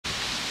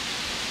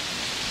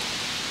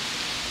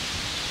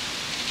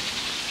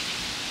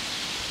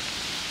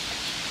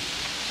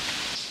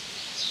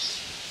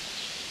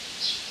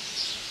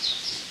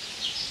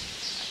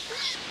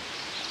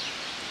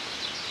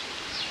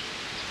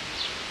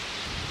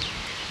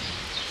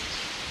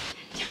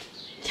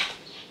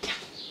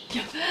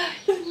Yum,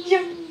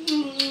 yum.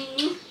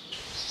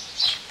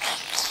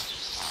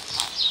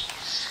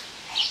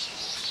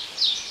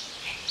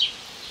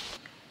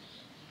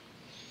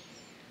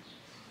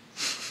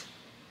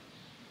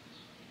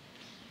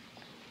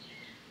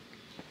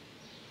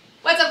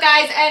 What's up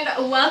guys,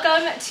 and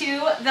welcome to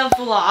the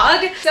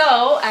vlog.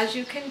 So as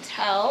you can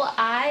tell,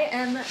 I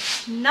am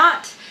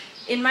not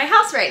in my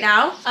house right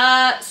now.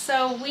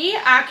 So we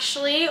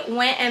actually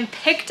went and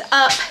picked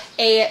up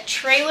a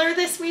trailer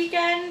this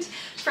weekend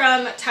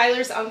from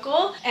Tyler's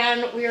uncle,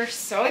 and we are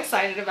so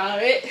excited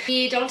about it.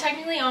 We don't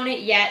technically own it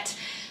yet.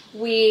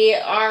 We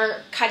are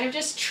kind of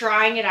just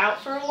trying it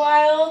out for a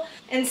while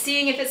and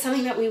seeing if it's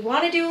something that we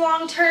want to do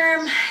long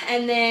term,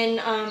 and then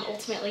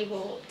ultimately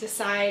we'll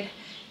decide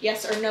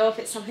yes or no if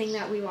it's something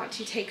that we want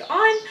to take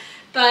on.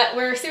 But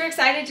we're super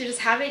excited to just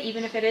have it,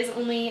 even if it is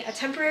only a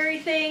temporary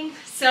thing.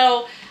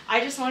 So I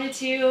just wanted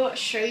to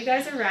show you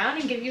guys around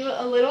and give you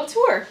a little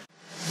tour.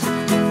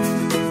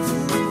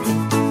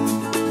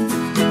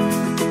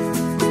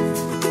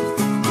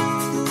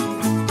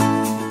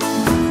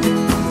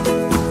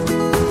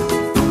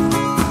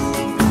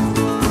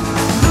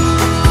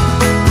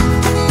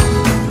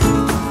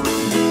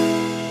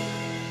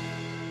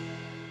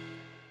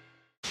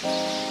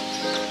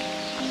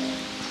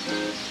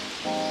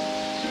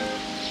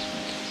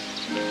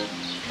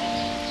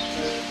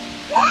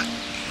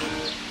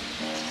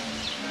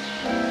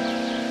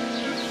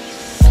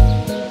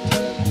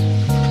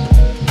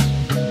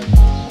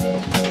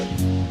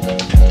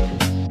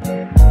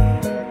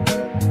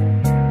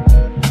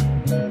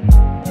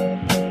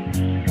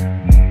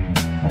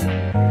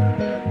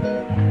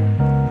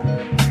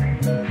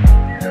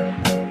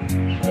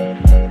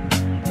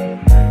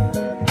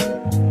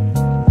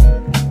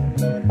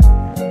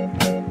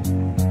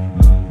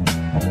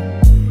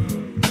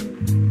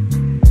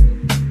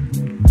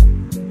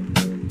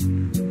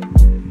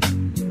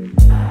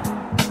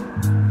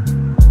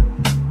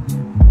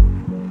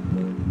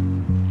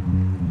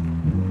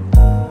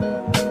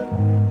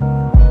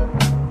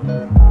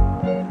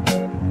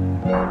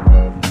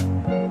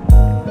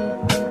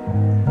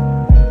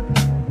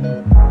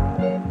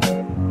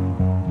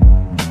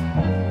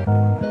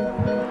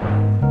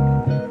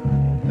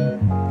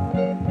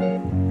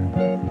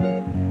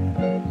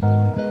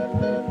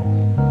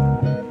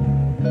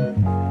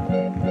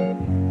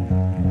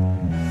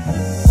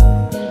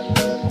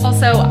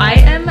 Also, I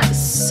am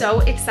so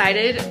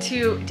excited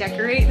to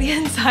decorate the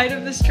inside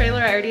of this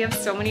trailer. I already have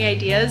so many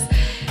ideas.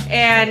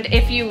 And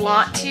if you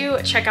want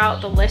to check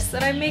out the list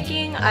that I'm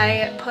making,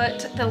 I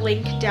put the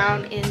link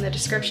down in the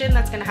description.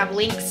 That's gonna have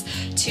links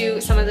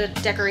to some of the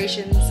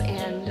decorations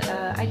and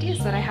ideas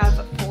that I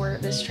have for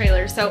this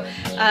trailer. So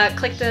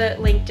click the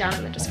link down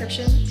in the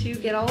description to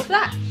get all of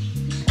that.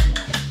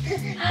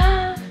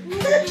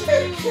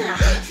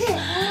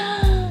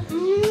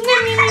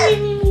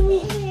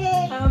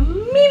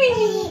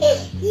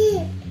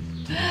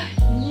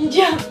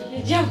 Jump,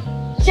 jump,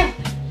 jump,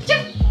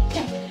 jump,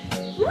 jump.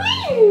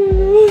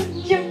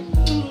 Woo! Jump.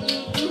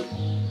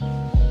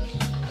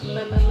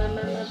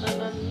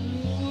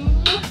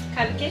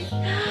 Kind of kiss.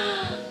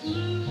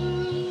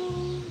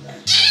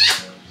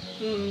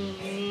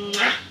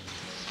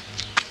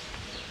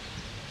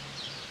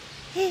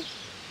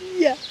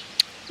 Yeah,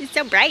 it's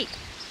so bright.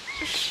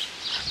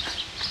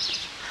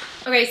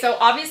 Okay, so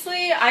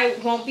obviously I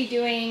won't be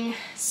doing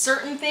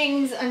certain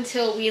things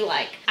until we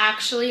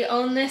actually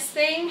own this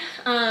thing.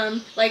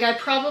 I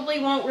probably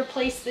won't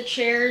replace the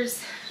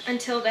chairs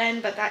until then,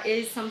 but that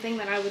is something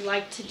that I would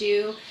like to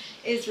do,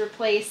 is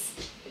replace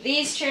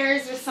these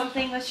chairs with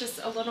something that's just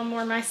a little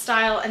more my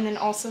style, and then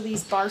also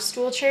these bar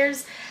stool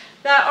chairs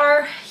that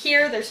are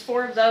here. There's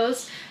 4 of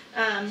those,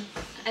 and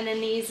then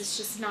these is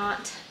just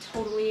not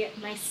totally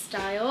my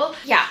style.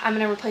 Yeah, I'm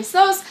gonna replace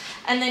those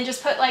and then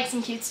just put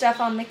some cute stuff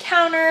on the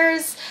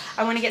counters.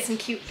 I want to get some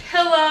cute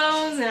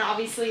pillows and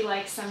obviously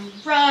some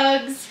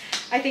rugs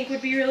I think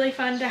would be really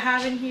fun to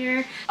have in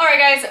here. Alright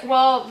guys,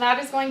 well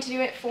that is going to do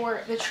it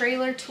for the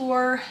trailer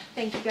tour.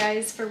 Thank you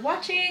guys for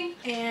watching,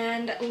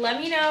 and let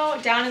me know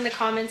down in the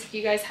comments if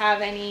you guys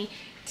have any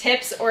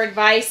tips or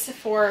advice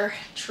for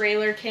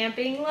trailer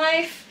camping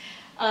life.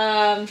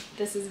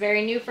 This is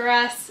very new for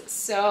us,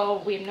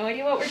 so we have no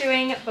idea what we're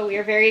doing, but we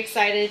are very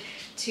excited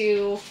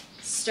to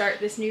start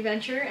this new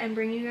venture and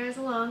bring you guys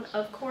along,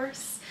 of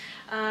course.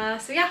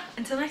 So yeah,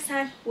 until next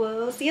time,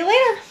 we'll see you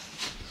later.